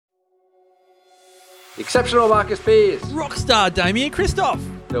Exceptional Marcus Pearce. Rockstar Damien Christoph.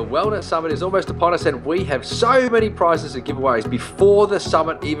 The Wellness Summit is almost upon us, and we have so many prizes and giveaways before the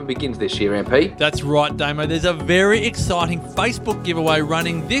summit even begins this year, MP. That's right, Damo. There's a very exciting Facebook giveaway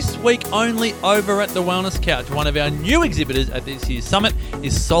running this week only over at the Wellness Couch. One of our new exhibitors at this year's summit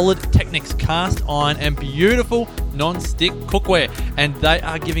is Solid Technics cast iron and beautiful non-stick cookware, and they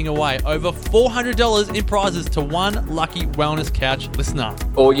are giving away over $400 in prizes to one lucky Wellness Couch listener.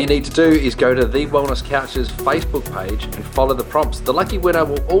 All you need to do is go to the Wellness Couch's Facebook page and follow the prompts. The lucky winner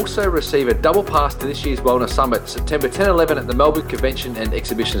will also receive a double pass to this year's Wellness Summit, September 10-11 at the Melbourne Convention and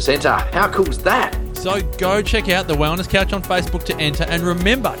Exhibition Centre. How cool is that? So go check out the Wellness Couch on Facebook to enter, and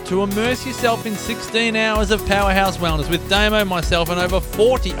remember to immerse yourself in 16 hours of powerhouse wellness with Damo, myself and over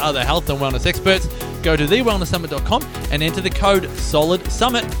 40 other health and wellness experts. Go to thewellnesssummit.com and enter the code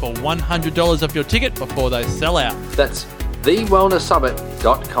SOLIDSUMMIT for $100 off your ticket before they sell out. That's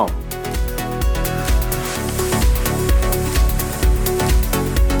thewellnesssummit.com.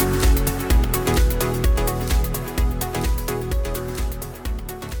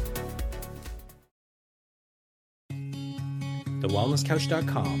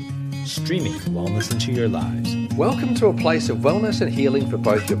 TheWellnessCouch.com, streaming wellness into your lives. Welcome to a place of wellness and healing for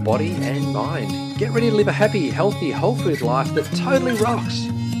both your body and mind. Get ready to live a happy, healthy, whole food life that totally rocks.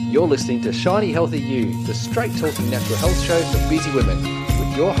 You're listening to Shiny Healthy You, the straight talking natural health show for busy women,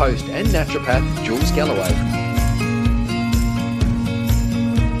 with your host and naturopath, Jules Galloway.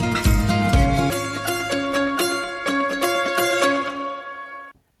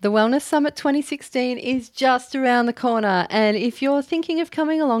 The Wellness Summit 2016 is just around the corner, and if you're thinking of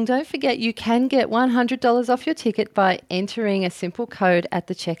coming along, don't forget you can get $100 off your ticket by entering a simple code at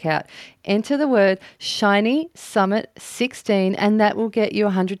the checkout. Enter the word Shiny Summit 16 and that will get you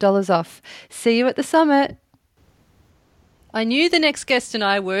 $100 off. See you at the summit. I knew the next guest and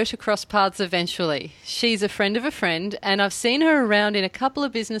I were to cross paths eventually. She's a friend of a friend, and I've seen her around in a couple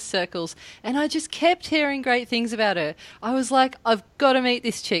of business circles, and I just kept hearing great things about her. I was like, I've got to meet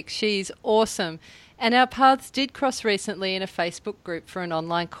this chick. She's awesome. And our paths did cross recently in a Facebook group for an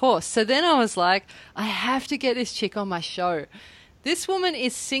online course. So then I was like, I have to get this chick on my show. This woman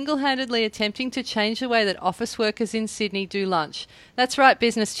is single-handedly attempting to change the way that office workers in Sydney do lunch. That's right,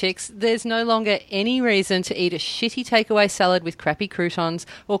 business chicks. There's no longer any reason to eat a shitty takeaway salad with crappy croutons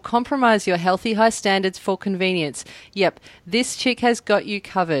or compromise your healthy high standards for convenience. Yep, this chick has got you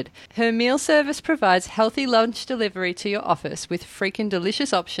covered. Her meal service provides healthy lunch delivery to your office with freaking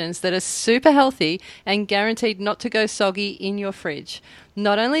delicious options that are super healthy and guaranteed not to go soggy in your fridge.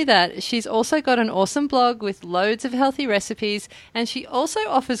 Not only that, she's also got an awesome blog with loads of healthy recipes, and she also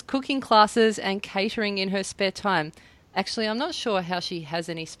offers cooking classes and catering in her spare time. Actually, I'm not sure how she has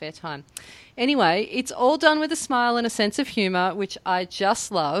any spare time. Anyway, it's all done with a smile and a sense of humour, which I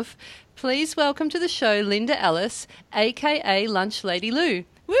just love. Please welcome to the show Linda Ellis, aka Lunch Lady Lou.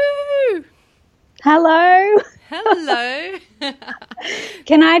 Woo! Hello. Hello.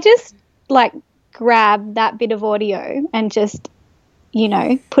 Can I just grab that bit of audio and just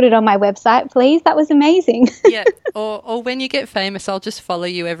put it on my website, please? That was amazing. Yeah, or when you get famous, I'll just follow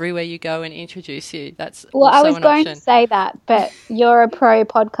you everywhere you go and introduce you. That's well, also I was an going option. to say that, but you're a pro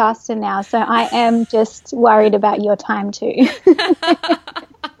podcaster now, so I am just worried about your time too.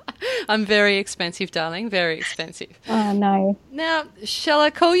 I'm very expensive, darling, very expensive. Oh, no. Now, shall I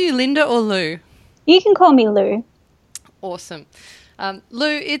call you Linda or Lou? You can call me Lou. Awesome.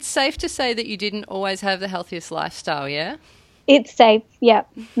 Lou, it's safe to say that you didn't always have the healthiest lifestyle, yeah? It's safe, yep.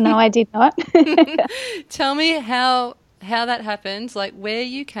 No, I did not. Tell me how that happened, like where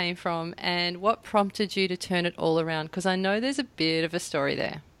you came from and what prompted you to turn it all around, because I know there's a bit of a story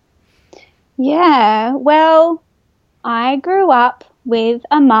there. Yeah, well, I grew up with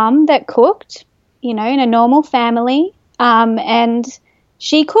a mum that cooked, in a normal family, and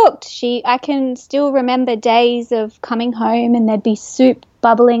she cooked. I can still remember days of coming home and there'd be soup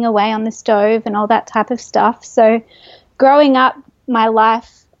bubbling away on the stove and all that type of stuff. So growing up, my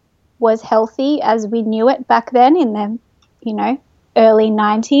life was healthy as we knew it back then in the, early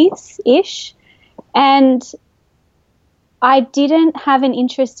 90s-ish. And I didn't have an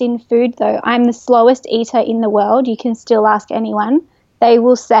interest in food, though. I'm the slowest eater in the world. You can still ask anyone. They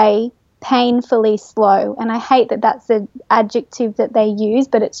will say painfully slow. And I hate that that's an adjective that they use,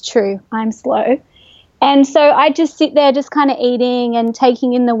 but it's true. I'm slow. And so I just sit there just kind of eating and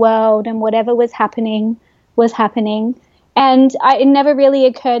taking in the world, and whatever was happening was happening. And it never really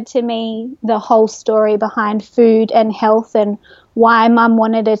occurred to me the whole story behind food and health and why Mum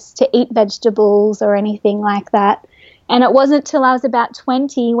wanted us to eat vegetables or anything like that. And it wasn't till I was about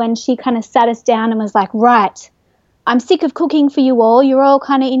 20 when she kind of sat us down and was like, right, I'm sick of cooking for you all. You're all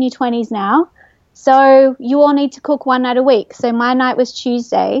kind of in your 20s now. So you all need to cook one night a week. So my night was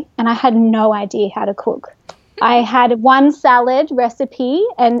Tuesday, and I had no idea how to cook. I had one salad recipe,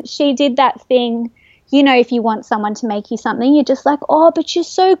 and she did that thing, you know, if you want someone to make you something, you're just like, oh, but you're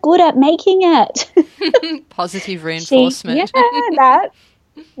so good at making it. Positive reinforcement. That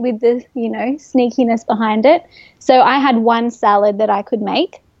with the, you know, sneakiness behind it. So I had one salad that I could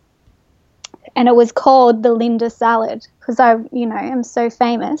make, and it was called the Linda salad because I, you know, am so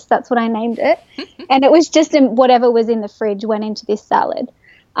famous. That's what I named it. And it was just whatever was in the fridge went into this salad.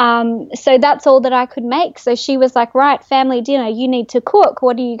 So that's all that I could make. So she was like, right, family dinner, you need to cook.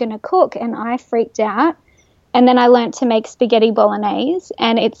 What are you going to cook? And I freaked out. And then I learned to make spaghetti bolognese.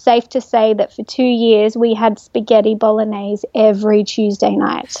 And it's safe to say that for 2 years we had spaghetti bolognese every Tuesday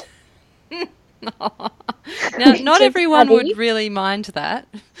night. Now, not everyone would really mind that.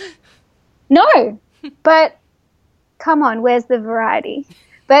 No, but come on, where's the variety?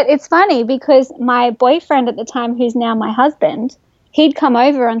 But it's funny because my boyfriend at the time, who's now my husband, he'd come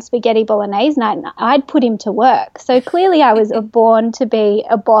over on spaghetti bolognese night and I'd put him to work. So clearly I was born to be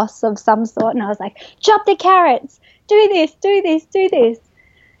a boss of some sort, and I was like, chop the carrots, do this, do this, do this.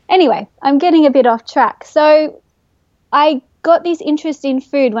 Anyway, I'm getting a bit off track. So I got this interest in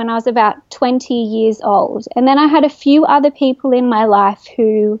food when I was about 20 years old. And then I had a few other people in my life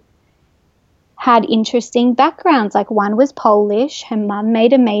who had interesting backgrounds. Like one was Polish. Her mum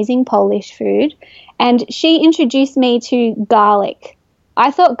made amazing Polish food. And she introduced me to garlic. I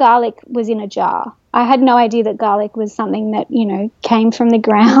thought garlic was in a jar. I had no idea that garlic was something that, you know, came from the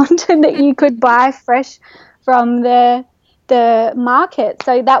ground and that you could buy fresh from the market.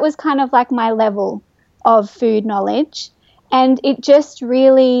 So that was kind of like my level of food knowledge. And it just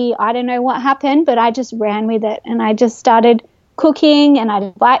really, I don't know what happened, but I just ran with it. And I just started cooking, and I'd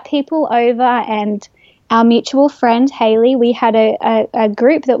invite people over. And our mutual friend, Hayley, we had a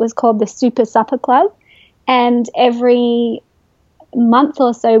group that was called the Super Supper Club. And every month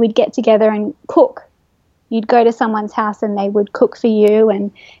or so we'd get together and cook. You'd go to someone's house and they would cook for you,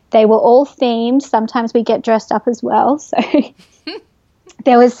 and they were all themed. Sometimes we get dressed up as well. So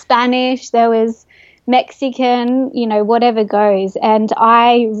there was Spanish, there was Mexican, you know, whatever goes. And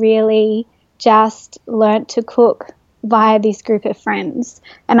I really just learnt to cook via this group of friends,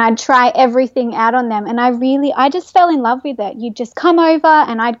 and I'd try everything out on them. And I just fell in love with it. You'd just come over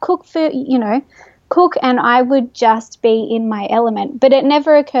and I'd cook and I would just be in my element. But it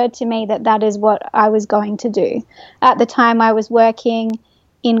never occurred to me that that is what I was going to do. At the time I was working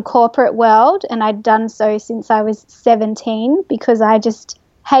in corporate world, and I'd done so since I was 17 because I just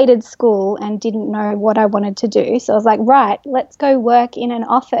hated school and didn't know what I wanted to do. So I was like, right, let's go work in an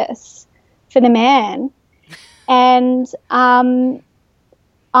office for the man. And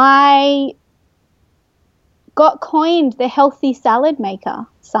I got coined the healthy salad maker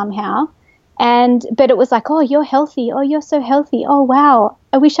somehow. But it was like, oh, you're healthy. Oh, you're so healthy. Oh, wow.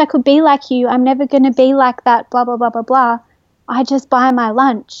 I wish I could be like you. I'm never going to be like that, blah, blah, blah, blah, blah. I just buy my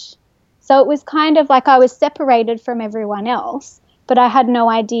lunch. So it was kind of like I was separated from everyone else, but I had no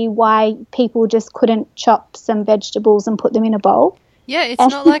idea why people just couldn't chop some vegetables and put them in a bowl. Yeah, it's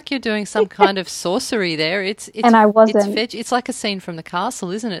not like you're doing some kind of sorcery there. It's and I wasn't. It's like a scene from The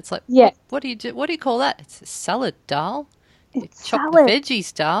Castle, isn't it? It's like, yeah. What do you do? What do you call that? It's a salad, Dal. It's chop salad. The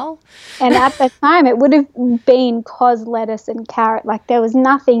veggies, Dal. And at the time, it would have been cos, lettuce, and carrot. Like there was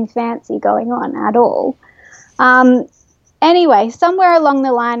nothing fancy going on at all. Anyway, somewhere along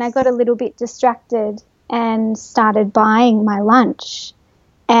the line, I got a little bit distracted and started buying my lunch,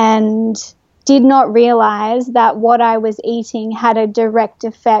 and did not realize that what I was eating had a direct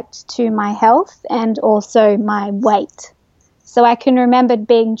effect to my health and also my weight. So I can remember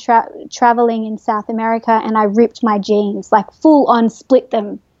being traveling in South America, and I ripped my jeans, like full on split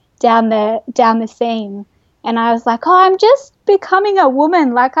them down the seam. And I was like, oh, I'm just becoming a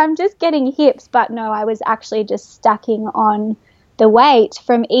woman, like I'm just getting hips. But no, I was actually just stacking on the weight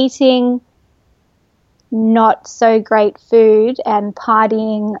from eating not so great food and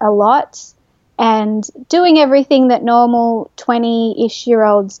partying a lot and doing everything that normal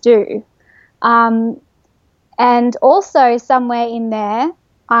 20-ish-year-olds do. And also somewhere in there,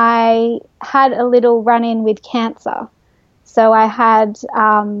 I had a little run-in with cancer. So I had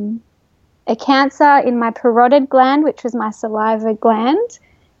a cancer in my parotid gland, which was my saliva gland,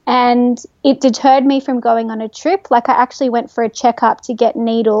 and it deterred me from going on a trip. Like I actually went for a checkup to get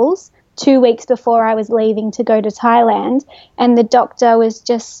needles 2 weeks before I was leaving to go to Thailand, and the doctor was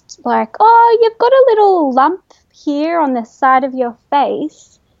just like, oh, you've got a little lump here on the side of your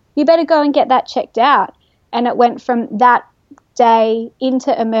face. You better go and get that checked out. And it went from that day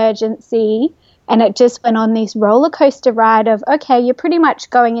into emergency, And it just went on this roller coaster ride of, okay, you're pretty much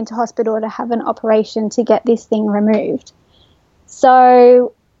going into hospital to have an operation to get this thing removed.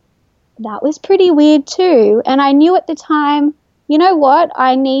 So that was pretty weird too. And I knew at the time, you know what,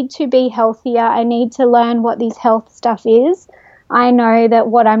 I need to be healthier. I need to learn what this health stuff is. I know that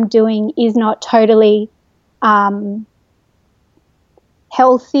what I'm doing is not totally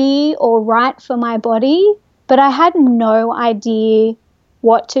healthy or right for my body, but I had no idea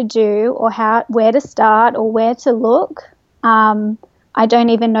what to do or where to start or where to look. I don't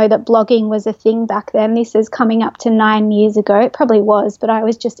even know that blogging was a thing back then. This is coming up to 9 years ago. It probably was, but I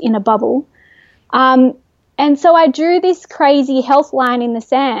was just in a bubble. And so I drew this crazy health line in the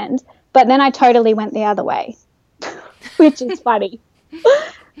sand, but then I totally went the other way, which is funny.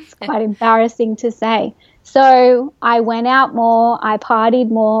 It's quite embarrassing to say. So I went out more, I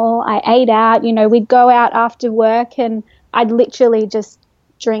partied more, I ate out. You know, we'd go out after work and I'd literally just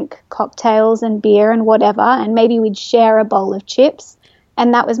drink cocktails and beer and whatever, and maybe we'd share a bowl of chips,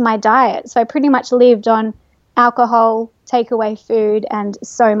 and that was my diet. So I pretty much lived on alcohol, takeaway food, and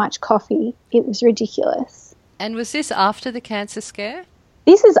so much coffee. It was ridiculous. And was this after the cancer scare?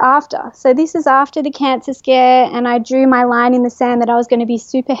 This is after. So this is after the cancer scare, and I drew my line in the sand that I was going to be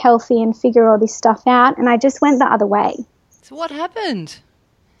super healthy and figure all this stuff out, and I just went the other way. So what happened?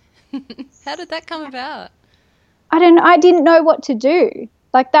 How did that come about? I didn't know what to do.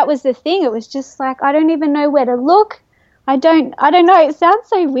 Like, that was the thing. It was just like, I don't even know where to look. I don't know. It sounds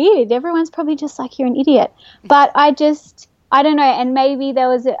so weird. Everyone's probably just like, you're an idiot. But I don't know. And maybe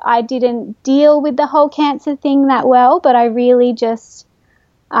I didn't deal with the whole cancer thing that well, but I really just,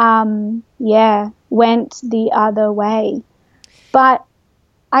 went the other way. But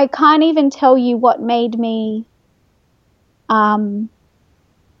I can't even tell you what made me, it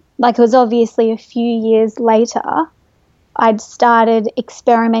was obviously a few years later, I'd started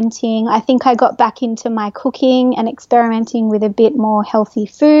experimenting. I think I got back into my cooking and experimenting with a bit more healthy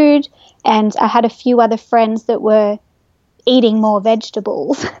food, and I had a few other friends that were eating more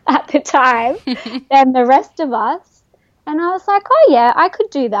vegetables at the time than the rest of us. And I was like, oh yeah, I could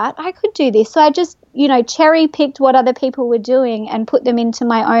do that. I could do this. So I just, cherry picked what other people were doing and put them into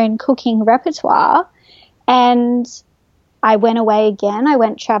my own cooking repertoire. And I went away again. I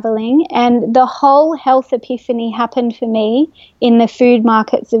went traveling, and the whole health epiphany happened for me in the food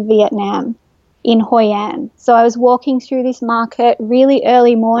markets of Vietnam, in Hoi An. So I was walking through this market really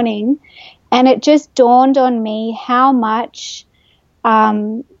early morning, and it just dawned on me how much,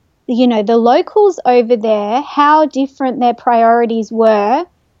 the locals over there, how different their priorities were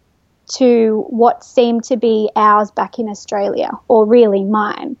to what seemed to be ours back in Australia, or really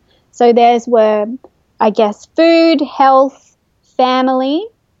mine. So theirs were, I guess, food, health, family,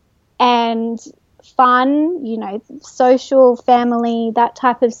 and fun, social, family, that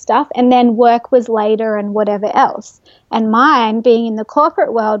type of stuff. And then work was later and whatever else. And mine, being in the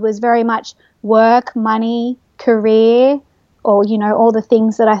corporate world, was very much work, money, career, or, all the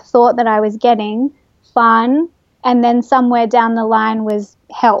things that I thought that I was getting, fun, and then somewhere down the line was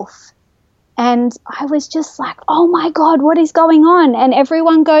health. And I was just like, oh my God, what is going on? And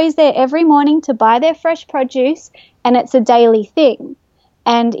everyone goes there every morning to buy their fresh produce, and it's a daily thing.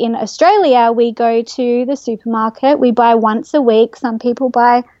 And in Australia, we go to the supermarket, we buy once a week, some people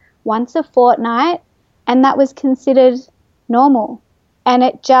buy once a fortnight, and that was considered normal. And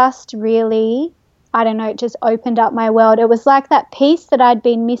it just really, it just opened up my world. It was like that piece that I'd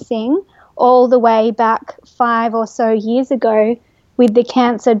been missing all the way back 5 or so years ago with the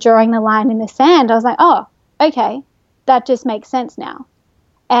cancer, drawing the line in the sand. I was like, oh, okay, that just makes sense now.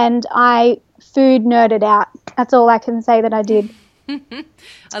 And I food nerded out. That's all I can say that I did.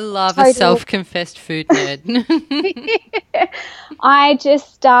 I love a self-confessed food nerd. I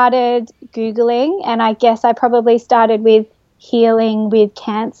just started Googling, and I guess I probably started with healing with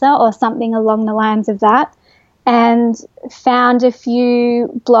cancer or something along the lines of that, and found a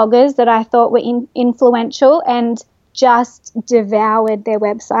few bloggers that I thought were influential, and just devoured their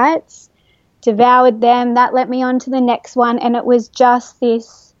websites, devoured them. That led me on to the next one, and it was just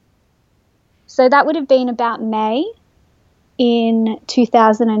this. So that would have been about May in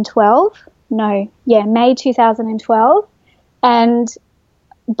 2012. May 2012. And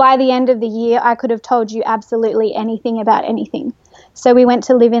by the end of the year, I could have told you absolutely anything about anything. So we went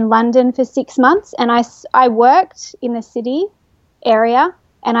to live in London for 6 months, and I worked in the city area,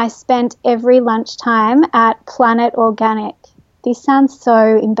 and I spent every lunchtime at Planet Organic. This sounds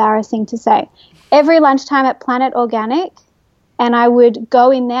so embarrassing to say. Every lunchtime at Planet Organic, and I would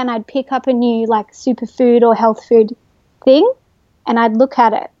go in there and I'd pick up a new superfood or health food thing, and I'd look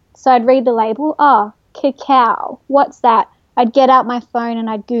at it. So I'd read the label. Oh, cacao. What's that? I'd get out my phone and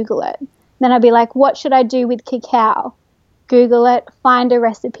I'd Google it. Then I'd be like, what should I do with cacao? Google it, find a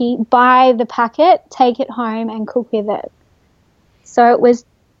recipe, buy the packet, take it home and cook with it. So it was,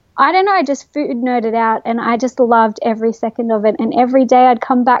 I don't know, I just food nerded out and I just loved every second of it. And every day I'd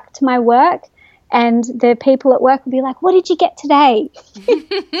come back to my work and the people at work would be like, what did you get today?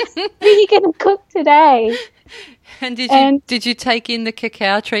 What are you going to cook today? And did you take in the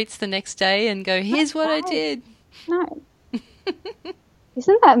cacao treats the next day and go, here's what I did? No.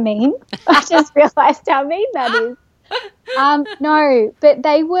 Isn't that mean? I just realised how mean that is. No, but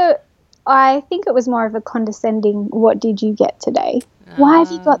they were, I think it was more of a condescending, what did you get today? Why have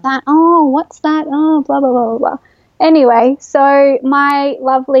you got that? Oh, what's that? Oh, blah, blah, blah, blah, blah. Anyway, so my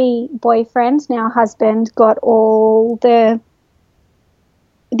lovely boyfriend, now husband, got all the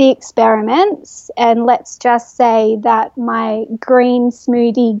experiments, and let's just say that my green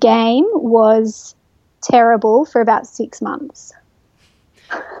smoothie game was terrible for about 6 months.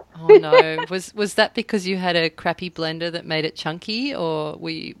 Oh no! Was that because you had a crappy blender that made it chunky, or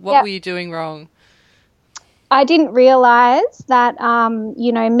what were you doing wrong? I didn't realise that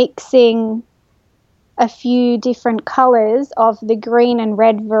mixing a few different colours of the green and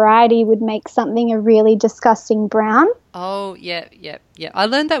red variety would make something a really disgusting brown. Oh yeah. I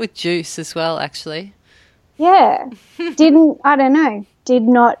learned that with juice as well, actually. Yeah, did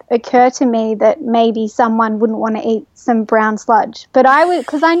not occur to me that maybe someone wouldn't want to eat some brown sludge. But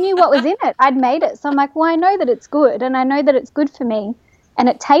because I knew what was in it. I'd made it. So I'm like, well, I know that it's good and I know that it's good for me and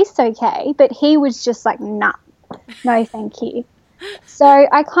it tastes okay. But he was just like, nah, no, thank you. So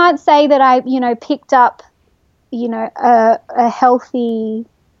I can't say that I, picked up, a healthy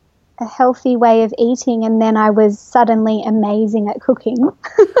way of eating and then I was suddenly amazing at cooking.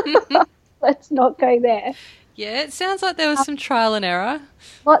 Let's not go there. Yeah, it sounds like there was some trial and error.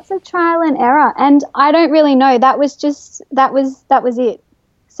 Lots of trial and error, and I don't really know. That was it.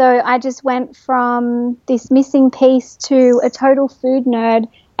 So I just went from this missing piece to a total food nerd,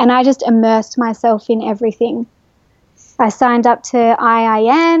 and I just immersed myself in everything. I signed up to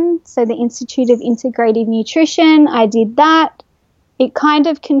IIN, so the Institute of Integrative Nutrition. I did that. It kind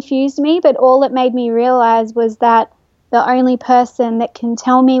of confused me, but all it made me realize was that the only person that can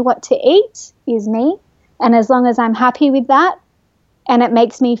tell me what to eat is me. And as long as I'm happy with that and it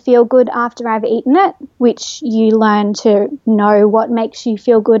makes me feel good after I've eaten it, which you learn to know what makes you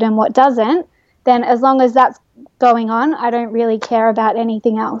feel good and what doesn't, then as long as that's going on, I don't really care about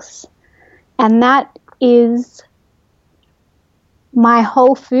anything else. And that is my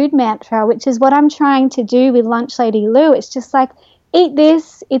whole food mantra, which is what I'm trying to do with Lunch Lady Lou. It's just like, eat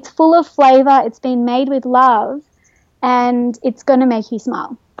this, it's full of flavour, it's been made with love, and it's going to make you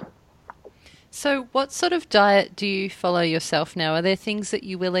smile. So what sort of diet do you follow yourself now? Are there things that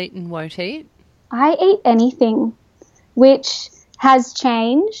you will eat and won't eat? I eat anything, which has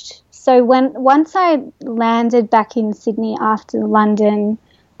changed. So once I landed back in Sydney after London,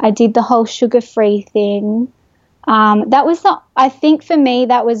 I did the whole sugar-free thing. I think for me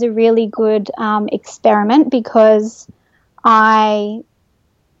that was a really good experiment because I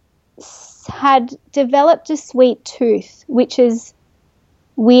had developed a sweet tooth, which is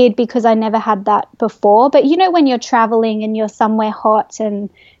weird because I never had that before. But when you're traveling and you're somewhere hot and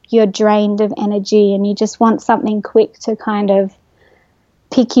you're drained of energy and you just want something quick to kind of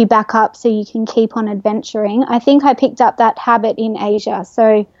pick you back up so you can keep on adventuring, I think I picked up that habit in Asia.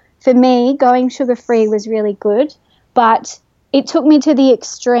 So for me, going sugar-free was really good, but it took me to the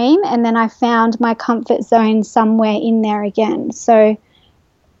extreme and then I found my comfort zone somewhere in there again. So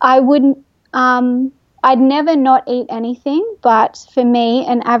I'd never not eat anything, but for me,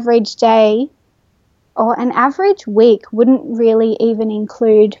 an average day or an average week wouldn't really even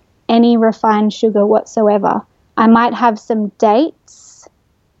include any refined sugar whatsoever. I might have some dates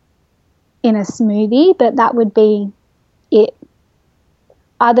in a smoothie, but that would be it.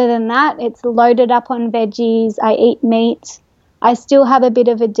 Other than that, it's loaded up on veggies. I eat meat. I still have a bit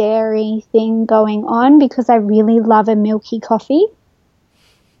of a dairy thing going on because I really love a milky coffee.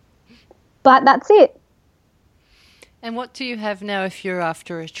 But that's it. And what do you have now if you're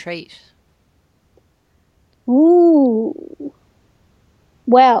after a treat? Ooh.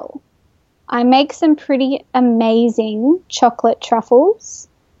 Well, I make some pretty amazing chocolate truffles,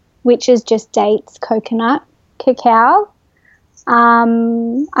 which is just dates, coconut, cacao. I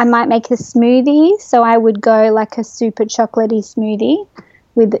might make a smoothie, so I would go like a super chocolatey smoothie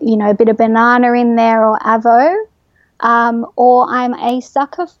with, a bit of banana in there or avo. Or I'm a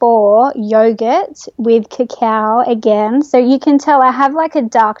sucker for yogurt with cacao again. So you can tell I have like a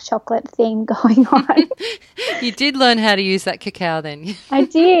dark chocolate theme going on. You did learn how to use that cacao then. I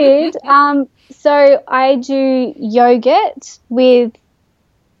did. So I do yogurt with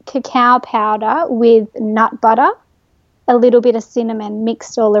cacao powder with nut butter, a little bit of cinnamon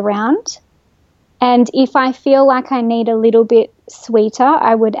mixed all around. And if I feel like I need a little bit sweeter,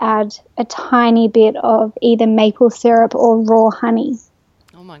 I would add a tiny bit of either maple syrup or raw honey.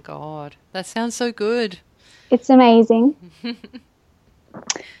 Oh my God, that sounds so good. It's amazing.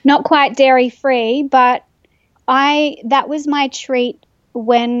 Not quite dairy free, but that was my treat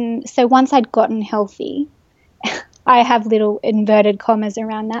once I'd gotten healthy. I have little inverted commas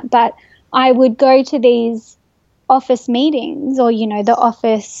around that, but I would go to these office meetings or, the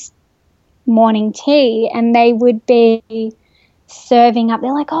office morning tea, and they would be serving up.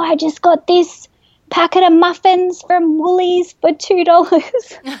 They're like, oh, I just got this packet of muffins from Woolies for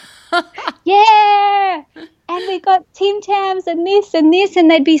 $2. Yeah. And we got Tim Tams and this and this,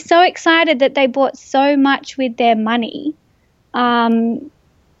 and they'd be so excited that they bought so much with their money.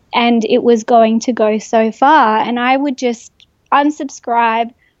 And it was going to go so far. And I would just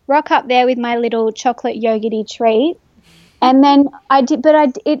unsubscribe, rock up there with my little chocolate yogurty treat. And then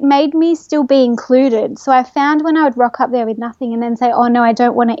it made me still be included. So I found when I would rock up there with nothing and then say, oh no, I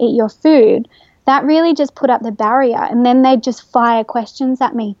don't want to eat your food, that really just put up the barrier. And then they'd just fire questions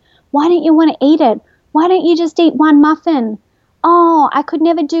at me. Why don't you want to eat it? Why don't you just eat one muffin? Oh, I could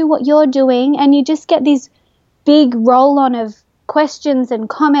never do what you're doing. And you just get this big roll on of questions and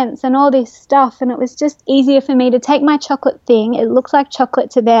comments and all this stuff, and it was just easier for me to take my chocolate thing. It looked like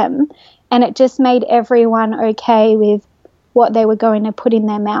chocolate to them, and it just made everyone okay with what they were going to put in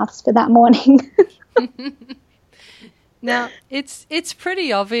their mouths for that morning. Now, it's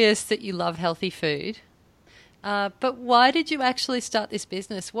pretty obvious that you love healthy food, but why did you actually start this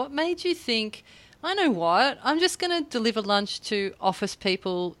business? What made you think, I know what, I'm just going to deliver lunch to office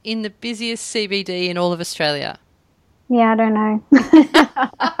people in the busiest CBD in all of Australia? Yeah, I don't know.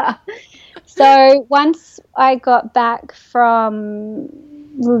 So once I got back from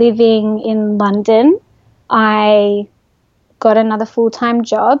living in London, I got another full-time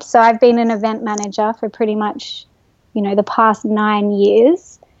job. So I've been an event manager for pretty much, the past 9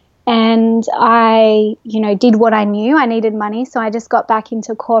 years. And I, did what I knew. I needed money, so I just got back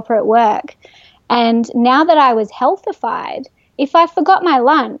into corporate work. And now that I was healthified, if I forgot my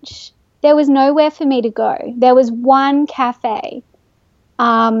lunch, there was nowhere for me to go. There was one cafe,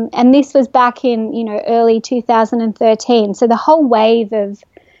 and this was back in, early 2013. So the whole wave of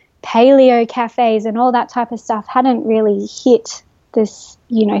paleo cafes and all that type of stuff hadn't really hit this,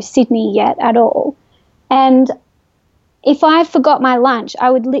 Sydney yet at all. And if I forgot my lunch,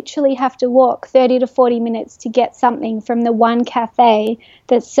 I would literally have to walk 30 to 40 minutes to get something from the one cafe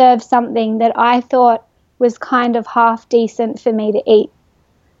that served something that I thought was kind of half decent for me to eat.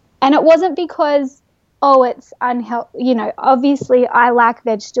 And it wasn't because, it's unhealthy. Obviously I like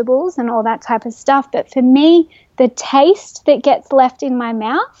vegetables and all that type of stuff. But for me, the taste that gets left in my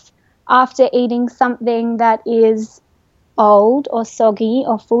mouth after eating something that is old or soggy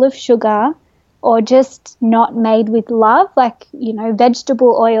or full of sugar or just not made with love, like,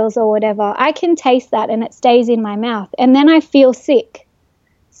 vegetable oils or whatever, I can taste that and it stays in my mouth. And then I feel sick.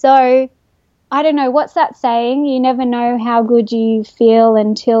 So I don't know, what's that saying? You never know how good you feel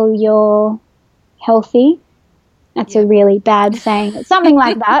until you're healthy. That's a really bad saying. It's something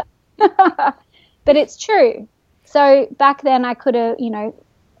like that. But it's true. So back then I could have,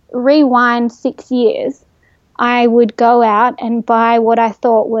 rewind 6 years. I would go out and buy what I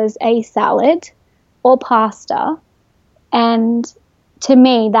thought was a salad or pasta. And to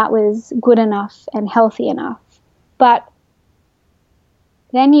me, that was good enough and healthy enough. But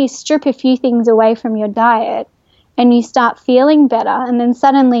then you strip a few things away from your diet and you start feeling better, and then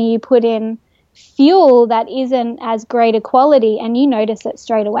suddenly you put in fuel that isn't as great a quality and you notice it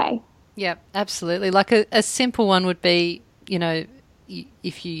straight away. Yeah, absolutely. Like a simple one would be,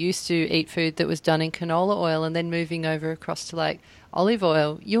 if you used to eat food that was done in canola oil and then moving over across to like olive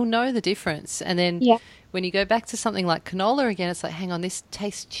oil, you'll know the difference. And then when you go back to something like canola again, it's like, hang on, this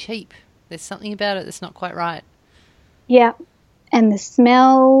tastes cheap. There's something about it that's not quite right. Yeah. And the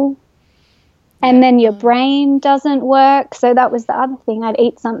smell, and then your brain doesn't work. So that was the other thing. I'd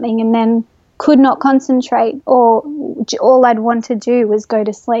eat something and then could not concentrate, or all I'd want to do was go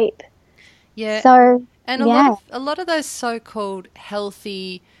to sleep. Yeah. So, and a lot of those so-called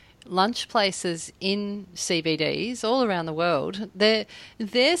healthy lunch places in CBDs all around the world,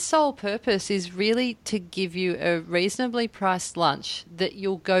 their sole purpose is really to give you a reasonably priced lunch that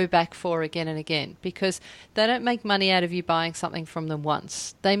you'll go back for again and again, because they don't make money out of you buying something from them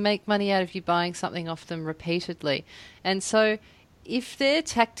once. They make money out of you buying something off them repeatedly. And so if their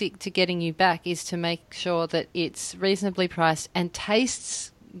tactic to getting you back is to make sure that it's reasonably priced and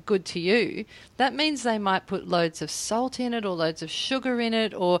tastes good to you, that means they might put loads of salt in it or loads of sugar in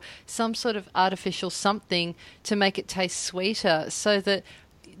it or some sort of artificial something to make it taste sweeter, so that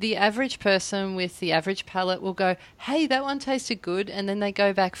the average person with the average palate will go, hey, that one tasted good, and then they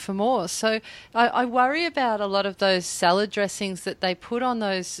go back for more. So I worry about a lot of those salad dressings that they put on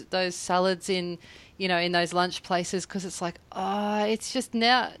those salads in, you know, in those lunch places, because it's like, it's just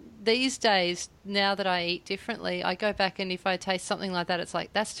now, these days, now that I eat differently, I go back and if I taste something like that, it's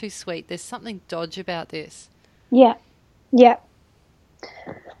like, that's too sweet. There's something dodge about this. Yeah. Yeah.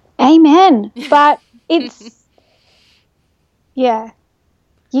 Amen. But it's, yeah.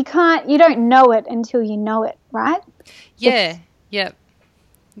 You don't know it until you know it, right? Yeah. Yep.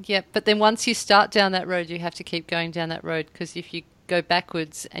 But then once you start down that road, you have to keep going down that road, because if you go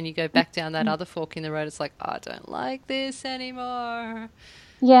backwards and you go back down that other fork in the road, it's like, I don't like this anymore.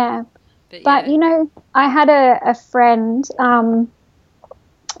 Yeah. But you know, I had a friend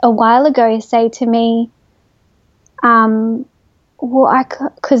a while ago say to me, so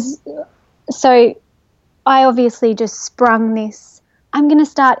I obviously just sprung this, I'm going to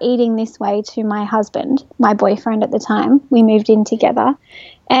start eating this way to my husband, my boyfriend at the time. We moved in together,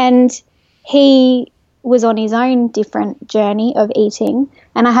 and he was on his own different journey of eating.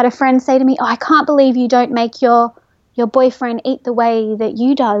 And I had a friend say to me, I can't believe you don't make your boyfriend eat the way that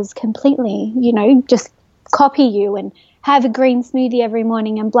you does completely, you know, just copy you and have a green smoothie every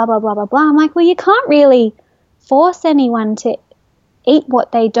morning and blah, blah, blah, blah, blah. I'm like, well, you can't really force anyone to eat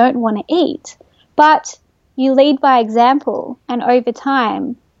what they don't want to eat, but you lead by example, and over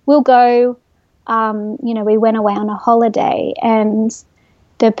time we'll go, you know, we went away on a holiday and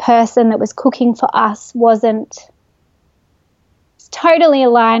the person that was cooking for us wasn't totally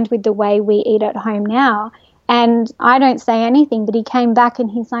aligned with the way we eat at home now. And I don't say anything, but he came back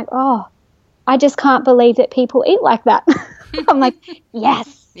and he's like, oh, I just can't believe that people eat like that. I'm like,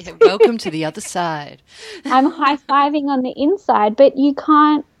 yes. Yeah, welcome to the other side. I'm high-fiving on the inside, but you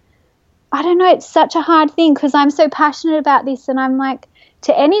can't, I don't know, it's such a hard thing because I'm so passionate about this, and I'm like,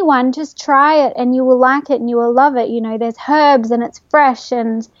 to anyone, just try it and you will like it and you will love it. You know, there's herbs and it's fresh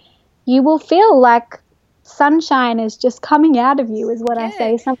and you will feel like sunshine is just coming out of you, is what I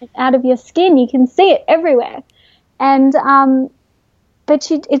say, something out of your skin. You can see it everywhere. And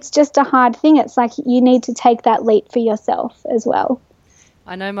but it's just a hard thing. It's like you need to take that leap for yourself as well.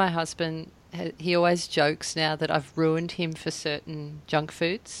 I know my husband, he always jokes now that I've ruined him for certain junk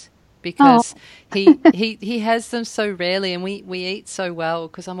foods, because he has them so rarely, and we eat so well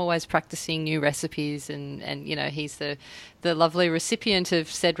because I'm always practicing new recipes, and you know, he's the lovely recipient of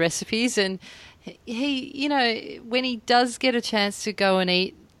said recipes. And he, you know, when he does get a chance to go and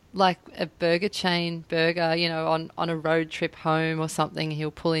eat like a burger chain burger, you know, on a road trip home or something, he'll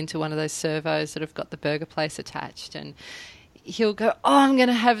pull into one of those servos that have got the burger place attached, and he'll go, oh, I'm going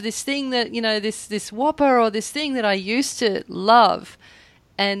to have this thing that, you know, this Whopper or this thing that I used to love.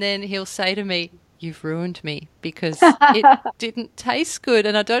 And then he'll say to me, you've ruined me because it didn't taste good.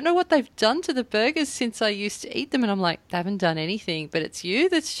 And I don't know what they've done to the burgers since I used to eat them. And I'm like, they haven't done anything, but it's you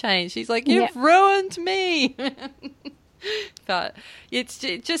that's changed. He's like, you've ruined me. But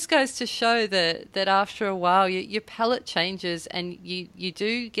it just goes to show that after a while your palate changes, and you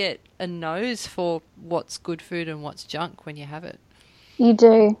do get a nose for what's good food and what's junk when you have it. You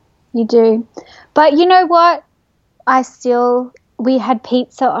do. But you know what? We had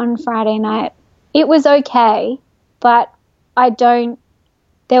pizza on Friday night. It was okay, but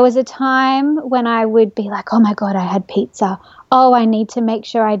there was a time when I would be like, oh my God, I had pizza. Oh, I need to make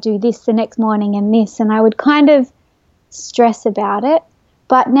sure I do this the next morning and this. And I would kind of stress about it.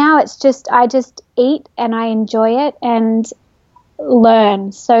 But now it's just, I just eat and I enjoy it and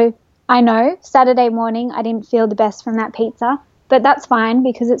learn. So I know Saturday morning I didn't feel the best from that pizza, but that's fine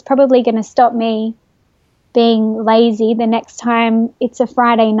because it's probably going to stop me being lazy the next time it's a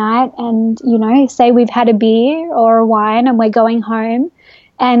Friday night and, you know, say we've had a beer or a wine and we're going home,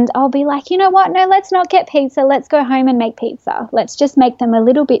 and I'll be like, you know what, no, let's not get pizza. Let's go home and make pizza. Let's just make them a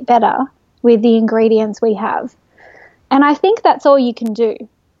little bit better with the ingredients we have. And I think that's all you can do.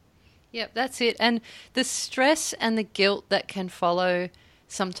 Yep, that's it. And the stress and the guilt that can follow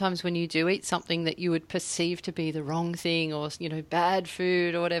sometimes when you do eat something that you would perceive to be the wrong thing or, you know, bad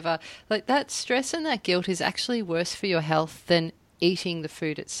food or whatever, like that stress and that guilt is actually worse for your health than eating the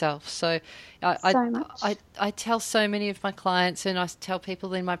food itself. So I tell so many of my clients, and I tell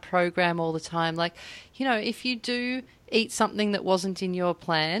people in my program all the time, like, you know, if you do eat something that wasn't in your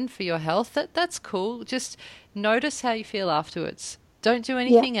plan for your health, that's cool. Just notice how you feel afterwards. Don't do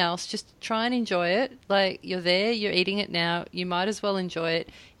anything else. Just try and enjoy it. Like, you're there, you're eating it now. You might as well enjoy it.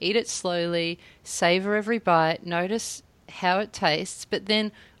 Eat it slowly. Savor every bite. Notice how it tastes, but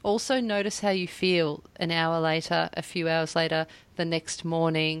then also notice how you feel an hour later, a few hours later, the next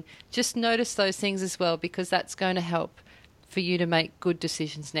morning. Just notice those things as well, because that's going to help for you to make good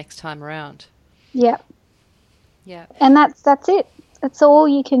decisions next time around. Yeah. Yeah. And that's it. That's all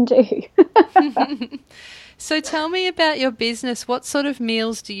you can do. So tell me about your business. What sort of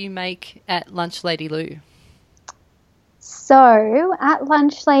meals do you make at Lunch Lady Lou? So at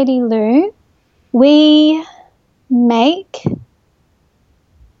Lunch Lady Lou, we make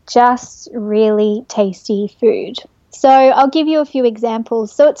just really tasty food. So I'll give you a few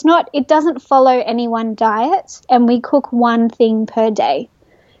examples. So it doesn't follow any one diet, and we cook one thing per day.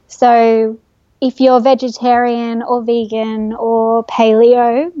 So if you're vegetarian or vegan or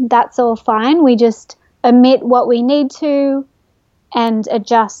paleo, that's all fine. We just omit what we need to and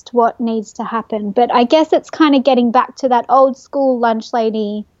adjust what needs to happen. But I guess it's kind of getting back to that old school lunch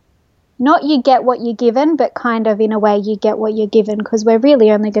lady, not you get what you're given, but kind of in a way you get what you're given, because we're really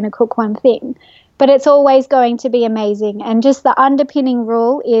only going to cook one thing. But it's always going to be amazing. And just the underpinning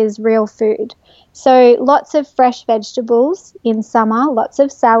rule is real food. So lots of fresh vegetables in summer, lots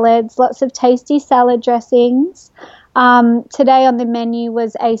of salads, lots of tasty salad dressings. Today on the menu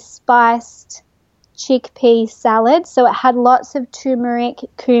was a spiced chickpea salad. So it had lots of turmeric,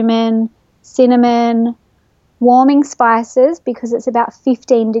 cumin, cinnamon, warming spices, because it's about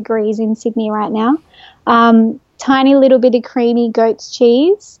 15 degrees in Sydney right now. Tiny little bit of creamy goat's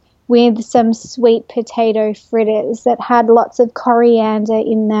cheese with some sweet potato fritters that had lots of coriander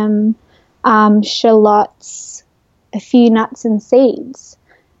in them, shallots, a few nuts and seeds.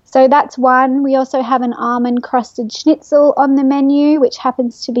 So that's one. We also have an almond crusted schnitzel on the menu, which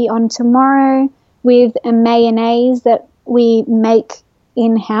happens to be on tomorrow, with a mayonnaise that we make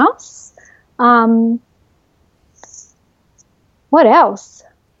in-house. What else?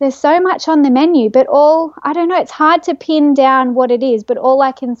 There's so much on the menu, but I don't know, it's hard to pin down what it is, but all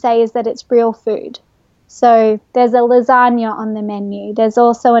I can say is that it's real food. So there's a lasagna on the menu. There's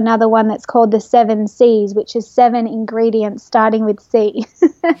also another one that's called the 7 C's, which is 7 ingredients starting with C.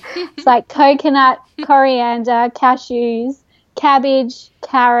 It's like coconut, coriander, cashews, cabbage,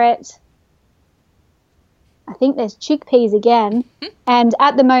 carrot. I think there's chickpeas again. And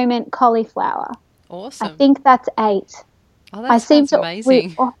at the moment, cauliflower. Awesome. I think that's 8. Oh, that sounds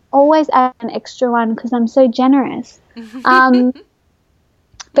amazing. We always add an extra one because I'm so generous. But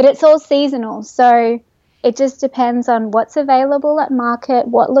it's all seasonal, so it just depends on what's available at market,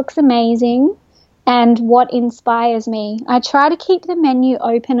 what looks amazing, and what inspires me. I try to keep the menu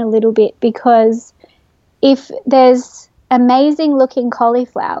open a little bit, because if there's amazing looking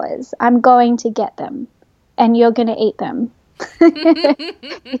cauliflowers, I'm going to get them, and you're going to eat them.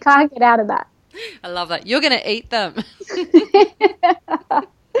 You can't get out of that. I love that. You're going to eat them.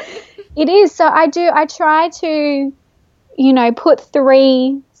 It is. So I try to, put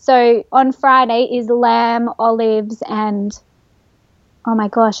 3. So on Friday is lamb, olives, and, oh my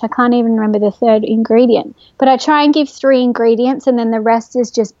gosh, I can't even remember the third ingredient. But I try and give 3 ingredients, and then the rest is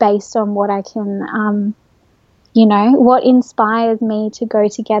just based on what I can, what inspires me to go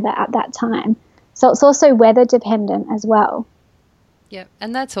together at that time. So it's also weather dependent as well. Yeah,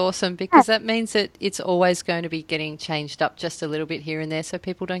 and that's awesome, because that means that it's always going to be getting changed up just a little bit here and there, so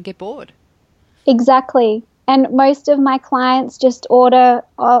people don't get bored. Exactly. And most of my clients just order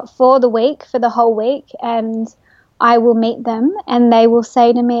for the whole week, and I will meet them and they will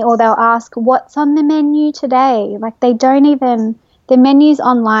say to me, or they'll ask, what's on the menu today? Like, the menu's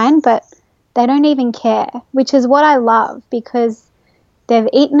online, but they don't even care, which is what I love, because they've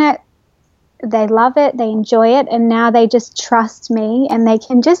eaten it, they love it, they enjoy it, and now they just trust me, and they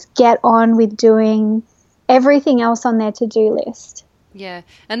can just get on with doing everything else on their to-do list. Yeah,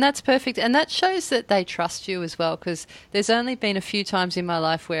 and that's perfect. And that shows that they trust you as well, because there's only been a few times in my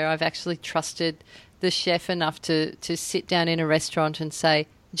life where I've actually trusted the chef enough to sit down in a restaurant and say,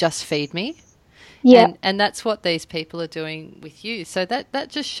 just feed me. Yeah. And that's what these people are doing with you. So that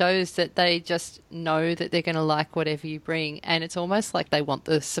just shows that they just know that they're going to like whatever you bring, and it's almost like they want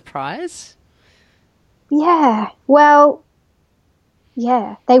the surprise. Yeah, well,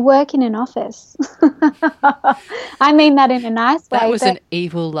 yeah, they work in an office. I mean that in a nice way. That was an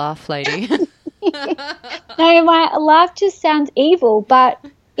evil laugh, lady. No, my laugh just sounds evil, but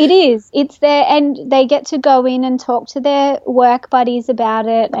it is. It's there, and they get to go in and talk to their work buddies about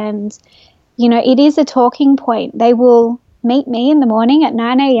it, and, it is a talking point. They will meet me in the morning at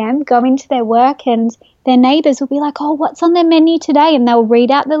 9 a.m., go into their work, and their neighbours will be like, oh, what's on their menu today? And they'll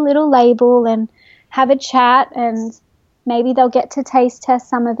read out the little label and have a chat, and maybe they'll get to taste test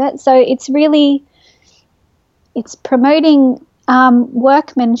some of it. So it's promoting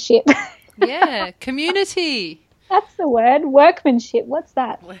workmanship. Yeah, community. That's the word. Workmanship. What's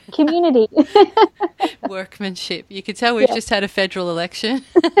that? Community. Workmanship. You could tell we've just had a federal election.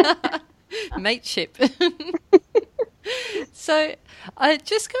 Mateship. So,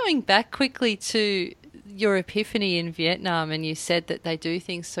 just going back quickly to your epiphany in Vietnam, and you said that they do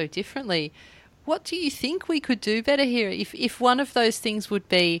things so differently. What do you think we could do better here? If one of those things would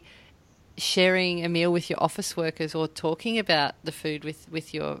be sharing a meal with your office workers or talking about the food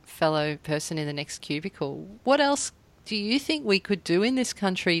with your fellow person in the next cubicle, what else do you think we could do in this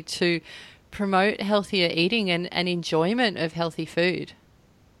country to promote healthier eating and enjoyment of healthy food?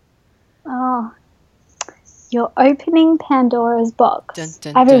 Oh, you're opening Pandora's box. Dun,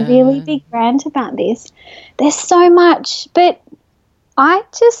 dun, I have a dun. really big rant about this. There's so much, but I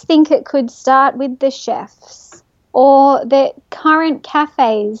just think it could start with the chefs or the current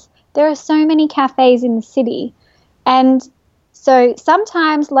cafes. There are so many cafes in the city. And so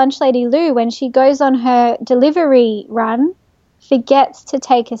sometimes Lunch Lady Lou, when she goes on her delivery run, forgets to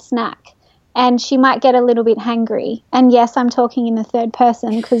take a snack. And she might get a little bit hangry. And yes, I'm talking in the third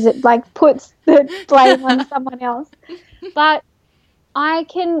person because it puts the blame on someone else. But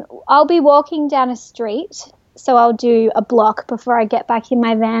I'll be walking down a street, so I'll do a block before I get back in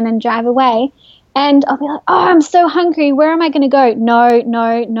my van and drive away. And I'll be like, oh, I'm so hungry. Where am I going to go? No.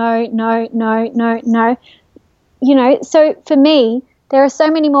 So for me, there are so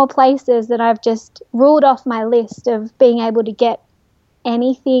many more places that I've just ruled off my list of being able to get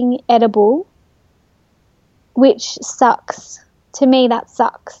anything edible, which sucks. To me, that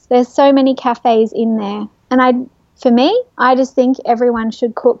sucks. There's so many cafes in there. And I just think everyone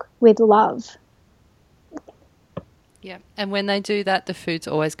should cook with love. Yeah. And when they do that, the food's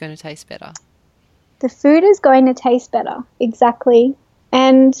always going to taste better. The food is going to taste better. Exactly.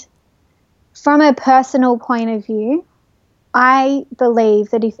 And from a personal point of view, I believe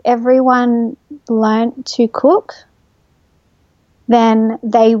that if everyone learnt to cook, then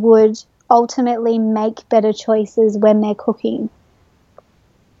they would ultimately make better choices when they're cooking.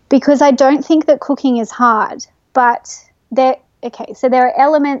 Because I don't think that cooking is hard, but there are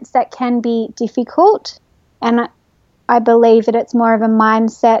elements that can be difficult, and I believe that it's more of a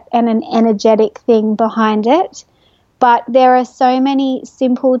mindset and an energetic thing behind it. But there are so many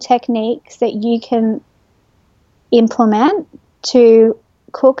simple techniques that you can implement to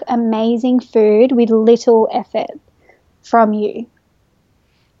cook amazing food with little effort from you.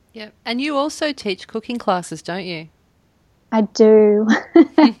 Yeah. And you also teach cooking classes, don't you? I do.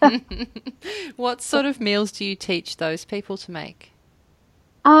 What sort of meals do you teach those people to make?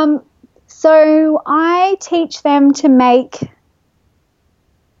 So I teach them to make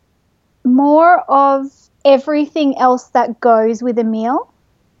more of everything else that goes with a meal.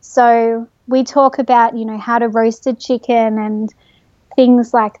 So we talk about, how to roast a chicken and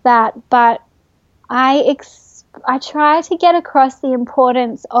things like that, but I try to get across the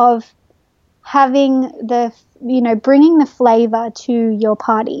importance of having bringing the flavor to your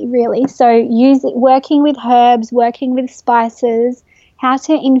party, really. So working with herbs, working with spices, how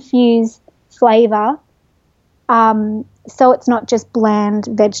to infuse flavor so it's not just bland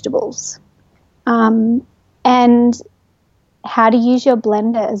vegetables. And how to use your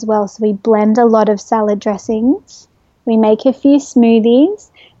blender as well. So we blend a lot of salad dressings. We make a few smoothies.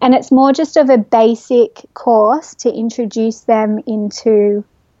 And it's more just of a basic course to introduce them into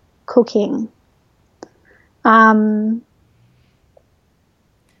cooking. I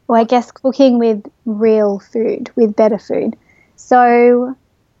guess cooking with real food, with better food. So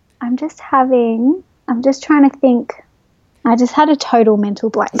I'm just trying to think. I just had a total mental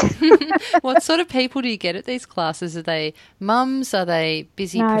blank. What sort of people do you get at these classes? Are they mums? Are they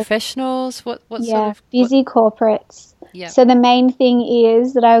busy professionals? What sort of busy corporates. Yeah. So the main thing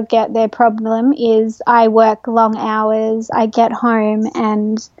is that I'll get their problem is I work long hours, I get home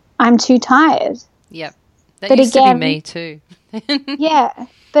and I'm too tired. Yep. That used to be me too. Yeah.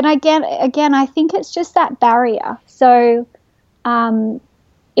 But again, I think it's just that barrier. So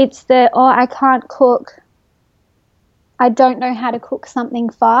it's I can't cook. I don't know how to cook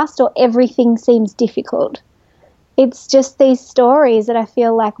something fast, or everything seems difficult. It's just these stories that I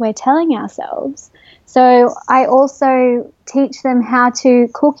feel like we're telling ourselves. So I also teach them how to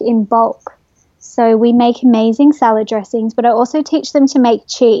cook in bulk. So we make amazing salad dressings, but I also teach them to make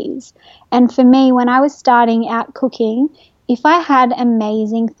cheese. And for me, when I was starting out cooking, if I had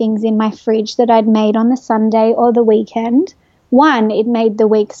amazing things in my fridge that I'd made on the Sunday or the weekend, one, it made the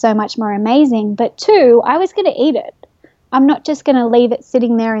week so much more amazing, but two, I was going to eat it. I'm not just going to leave it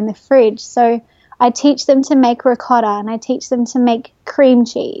sitting there in the fridge. So I teach them to make ricotta, and I teach them to make cream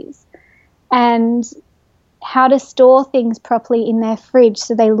cheese and how to store things properly in their fridge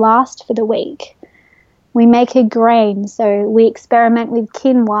so they last for the week. We make a grain, so we experiment with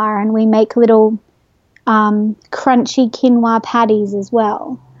quinoa and we make little crunchy quinoa patties as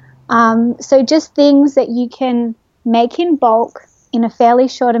well. So just things that you can make in bulk in a fairly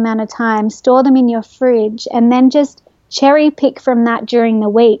short amount of time, store them in your fridge, and then just cherry pick from that during the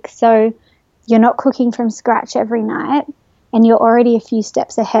week. So you're not cooking from scratch every night and you're already a few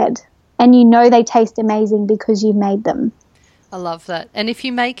steps ahead. And you know they taste amazing because you made them. I love that. And if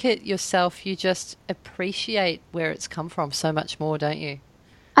you make it yourself, you just appreciate where it's come from so much more, don't you?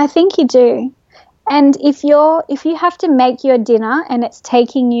 I think you do. And if you have to make your dinner and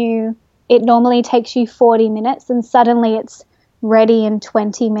it normally takes you 40 minutes and suddenly it's ready in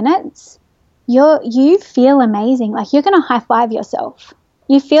 20 minutes, you feel amazing. Like you're going to high five yourself.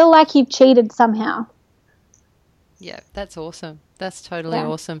 You feel like you've cheated somehow. Yeah, that's awesome. That's totally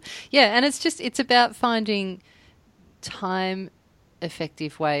awesome. Yeah, and it's about finding time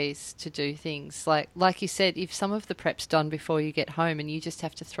effective ways to do things. Like you said, if some of the prep's done before you get home and you just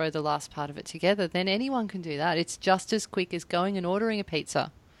have to throw the last part of it together, then anyone can do that. It's just as quick as going and ordering a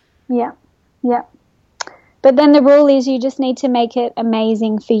pizza. Yeah. Yeah. But then the rule is you just need to make it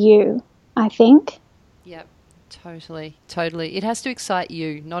amazing for you, I think. Yep. Totally. It has to excite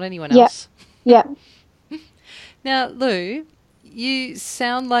you, not anyone else. Yeah. Now, Lou, you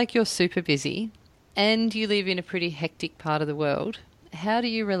sound like you're super busy and you live in a pretty hectic part of the world. How do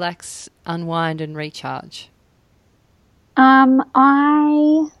you relax, unwind and recharge? What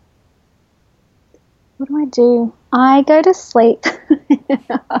do I do? I go to sleep.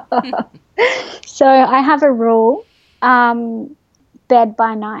 So I have a rule, bed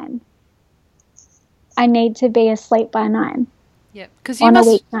by 9. I need to be asleep by 9. Yeah, because on a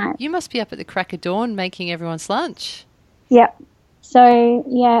weeknight. You must be up at the crack of dawn making everyone's lunch. Yep. So,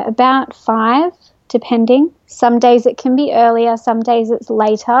 yeah, about 5, depending. Some days it can be earlier, some days it's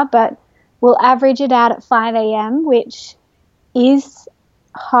later, but we'll average it out at 5 a.m., which is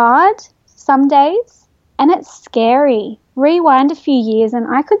hard some days, and it's scary. Rewind a few years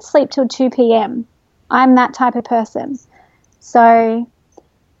and I could sleep till 2 p.m. I'm that type of person. So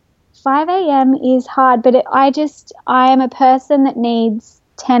 5 a.m. is hard, but I am a person that needs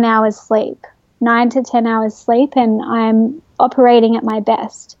 10 hours sleep, 9 to 10 hours sleep, and I'm operating at my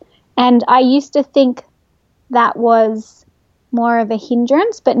best. And I used to think that was more of a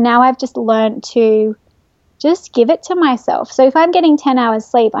hindrance, but now I've just learned to just give it to myself. So if I'm getting 10 hours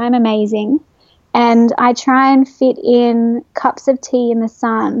sleep, I'm amazing. And I try and fit in cups of tea in the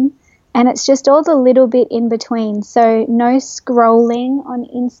sun, and it's just all the little bit in between. So no scrolling on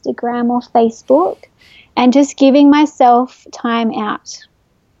Instagram or Facebook, and just giving myself time out.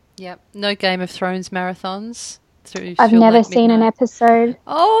 Yep. No Game of Thrones marathons? I've never seen an episode.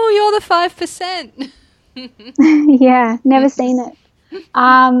 Oh, you're the 5%. Yeah, never seen it.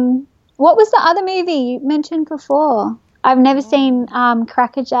 What was the other movie you mentioned before? I've never seen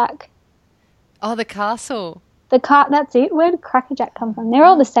Crackerjack. Oh, The Castle. That's it. Where did Crackerjack come from? They're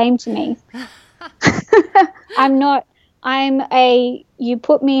all the same to me. You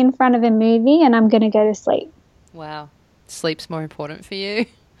put me in front of a movie and I'm going to go to sleep. Wow. Sleep's more important for you.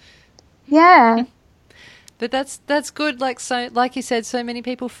 Yeah. But that's good. Like you said, so many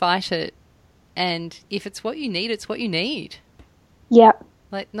people fight it. And if it's what you need, it's what you need. Yep.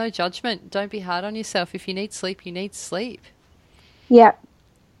 Like, no judgment. Don't be hard on yourself. If you need sleep, you need sleep. Yep.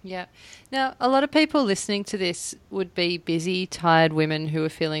 Yeah. Now, a lot of people listening to this would be busy, tired women who are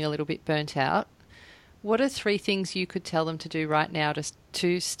feeling a little bit burnt out. What are 3 things you could tell them to do right now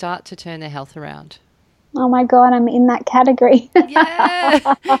to start to turn their health around? Oh, my God, I'm in that category.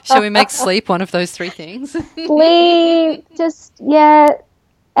 Yeah. Shall we make sleep one of those 3 things? Sleep,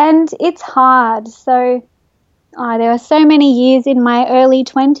 and it's hard. So there were so many years in my early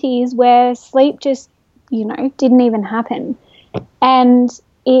 20s where sleep just, didn't even happen. And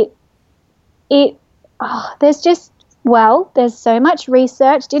there's so much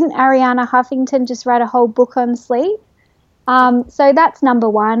research. Didn't Arianna Huffington just write a whole book on sleep? So that's number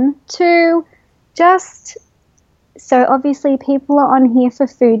 1. 2, so obviously people are on here for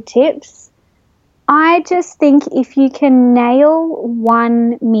food tips. I just think if you can nail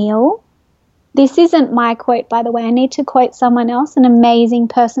one meal, this isn't my quote, by the way. I need to quote someone else. An amazing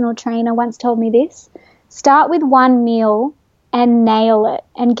personal trainer once told me this. Start with one meal and nail it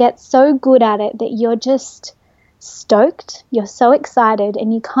and get so good at it that you're just stoked, you're so excited,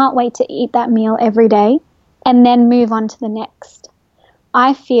 and you can't wait to eat that meal every day, and then move on to the next.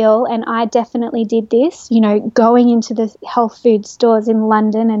 I feel, and I definitely did this, going into the health food stores in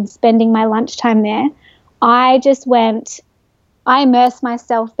London and spending my lunchtime there, I immersed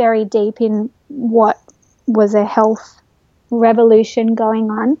myself very deep in what was a health revolution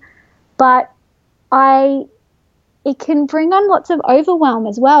going on. But it can bring on lots of overwhelm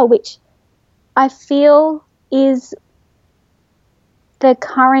as well, which I feel is the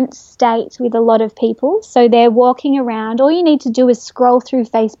current state with a lot of people. So they're walking around. All you need to do is scroll through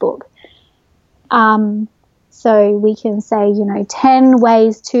Facebook. So we can say, 10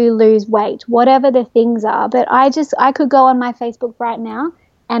 ways to lose weight, whatever the things are. But I could go on my Facebook right now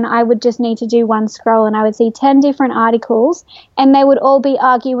and I would just need to do one scroll and I would see 10 different articles and they would all be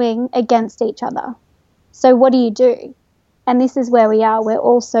arguing against each other. So what do you do? And this is where we are. We're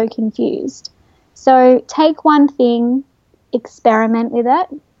all so confused. So take one thing, experiment with it,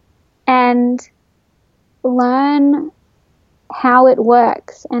 and learn how it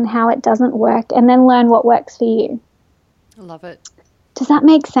works and how it doesn't work, and then learn what works for you. I love it. Does that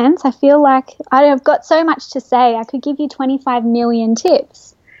make sense? I feel like I've got so much to say. I could give you 25 million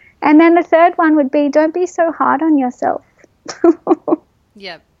tips. And then the third one would be, don't be so hard on yourself.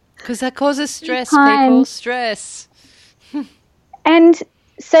 Yeah, because that causes stress, people. Stress. And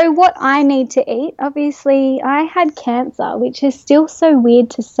so what I need to eat, obviously I had cancer, which is still so weird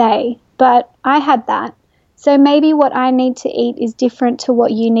to say, but I had that. So maybe what I need to eat is different to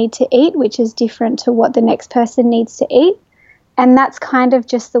what you need to eat, which is different to what the next person needs to eat. And that's kind of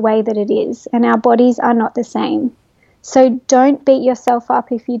just the way that it is. And our bodies are not the same. So don't beat yourself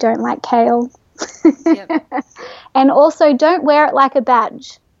up if you don't like kale. Yep. And also don't wear it like a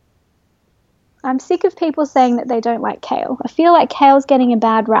badge. I'm sick of people saying that they don't like kale. I feel like kale's getting a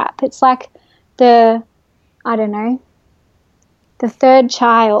bad rap. It's like the third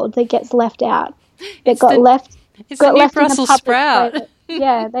child that gets left out. That got left in Brussels the public sprout. toilet.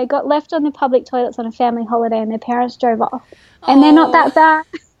 Yeah, they got left on the public toilets on a family holiday and their parents drove off. And they're not that bad.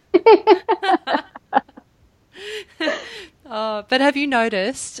 But have you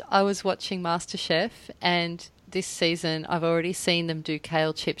noticed, I was watching MasterChef and this season I've already seen them do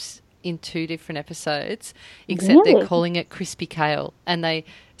kale chips in 2 different episodes, except they're calling it crispy kale, and they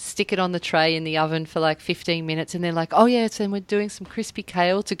stick it on the tray in the oven for like 15 minutes and they're like, oh yes, and we're doing some crispy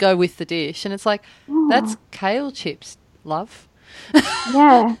kale to go with the dish. And it's like, that's kale chips, love.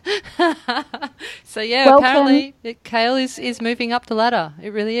 Yeah. So yeah, apparently kale is moving up the ladder.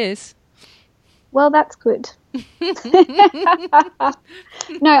 It really is. Well, that's good. No,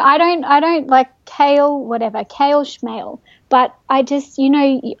 I don't like kale, kale schmale. But I just,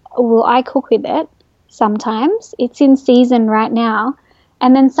 I cook with it sometimes. It's in season right now.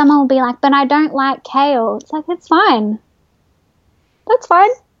 And then someone will be like, but I don't like kale. It's like, it's fine. That's fine.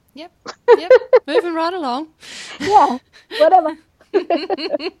 Yep. Moving right along. Yeah, whatever.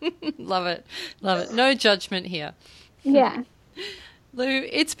 Love it. No judgment here. Yeah. Lou,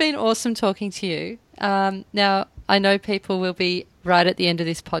 it's been awesome talking to you. Now, I know people will be right at the end of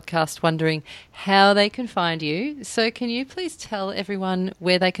this podcast wondering how they can find you. So can you please tell everyone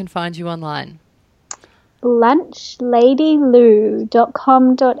where they can find you online?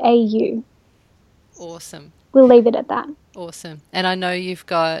 lunchladielou.com.au. Awesome. We'll leave it at that. Awesome. And I know you've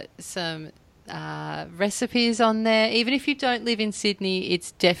got some recipes on there. Even if you don't live in Sydney,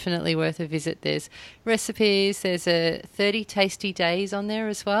 it's definitely worth a visit. There's recipes. There's a 30 tasty days on there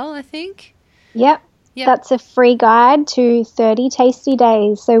as well, I think. Yep. That's a free guide to 30 tasty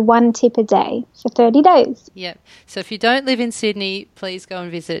days. So 1 tip a day for 30 days. Yep. So if you don't live in Sydney, please go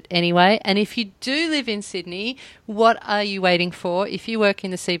and visit anyway. And if you do live in Sydney, what are you waiting for? If you work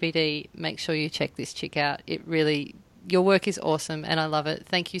in the CBD, make sure you check this chick out. Your work is awesome and I love it.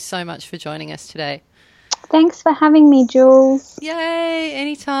 Thank you so much for joining us today. Thanks for having me, Jules. Yay,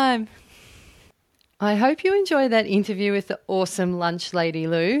 anytime. I hope you enjoyed that interview with the awesome lunch lady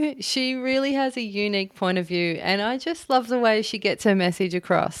Lou. She really has a unique point of view and I just love the way she gets her message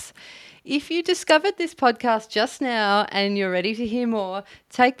across. If you discovered this podcast just now and you're ready to hear more,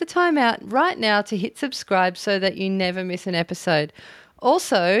 take the time out right now to hit subscribe so that you never miss an episode.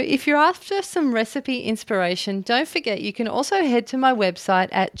 Also, if you're after some recipe inspiration, don't forget you can also head to my website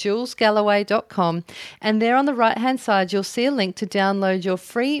at julesgalloway.com and there on the right-hand side you'll see a link to download your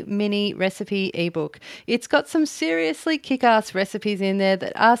free mini recipe ebook. It's got some seriously kick-ass recipes in there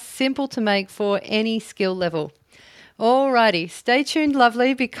that are simple to make for any skill level. Alrighty, stay tuned,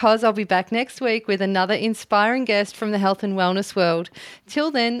 lovely, because I'll be back next week with another inspiring guest from the health and wellness world. Till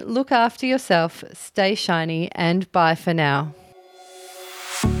then, look after yourself, stay shiny, and bye for now.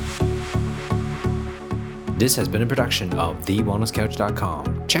 This has been a production of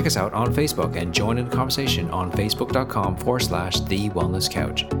TheWellnessCouch.com. Check us out on Facebook and join in the conversation on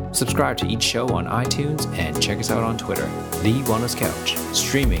Facebook.com/TheWellnessCouch. Subscribe to each show on iTunes and check us out on Twitter. The Wellness Couch,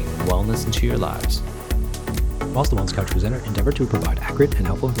 streaming wellness into your lives. Whilst the Wellness Couch presenter endeavor to provide accurate and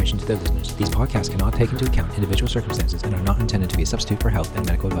helpful information to their listeners, these podcasts cannot take into account individual circumstances and are not intended to be a substitute for health and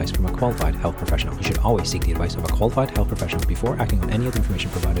medical advice from a qualified health professional. You should always seek the advice of a qualified health professional before acting on any of the information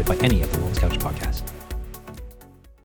provided by any of the Wellness Couch podcasts.